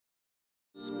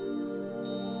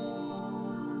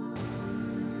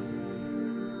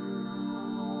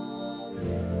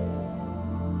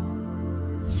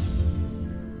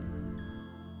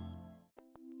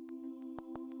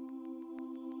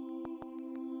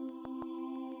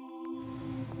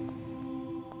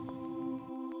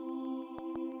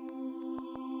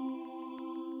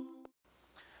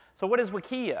So what is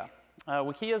Wikia?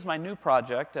 Wikia is my new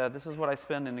project. This is what I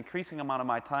spend an increasing amount of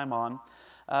my time on.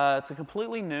 It's a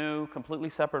completely new, completely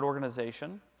separate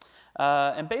organization.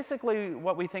 And basically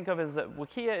what we think of is that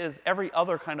Wikia is every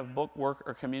other kind of book, work,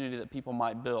 or community that people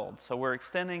might build. So we're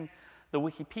extending the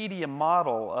Wikipedia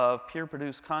model of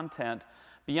peer-produced content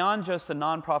beyond just the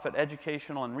nonprofit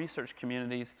educational and research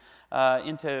communities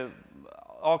into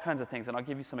all kinds of things, and I'll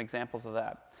give you some examples of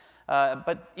that.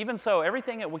 But even so,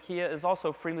 everything at Wikia is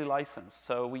also freely licensed.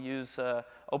 So we use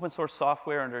open source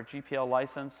software under GPL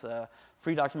license,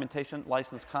 free documentation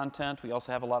licensed content. We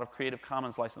also have a lot of Creative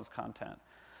Commons licensed content.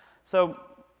 So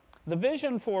the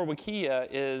vision for Wikia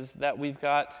is that we've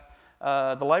got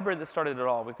the library that started it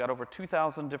all. We've got over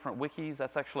 2,000 different wikis.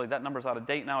 That's actually, that number's out of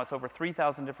date now. It's over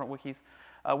 3,000 different wikis.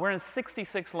 We're in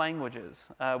 66 languages.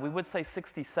 We would say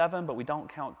 67, but we don't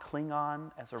count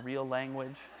Klingon as a real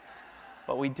language.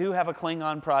 But we do have a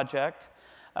Klingon project.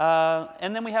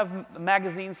 And then we have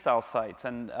magazine-style sites.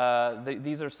 And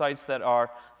these are sites that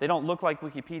they don't look like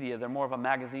Wikipedia. They're more of a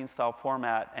magazine-style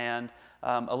format and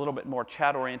a little bit more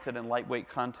chat-oriented and lightweight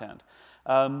content.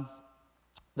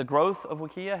 The growth of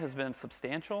Wikia has been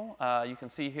substantial. You can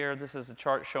see here, this is a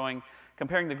chart showing,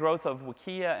 comparing the growth of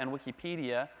Wikia and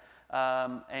Wikipedia,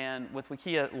 and with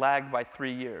Wikia lagged by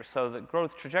 3 years. So the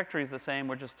growth trajectory is the same,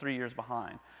 we're just 3 years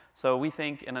behind. So we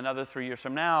think in another 3 years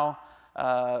from now,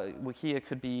 Wikia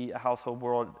could be a household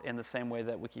word in the same way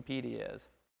that Wikipedia is.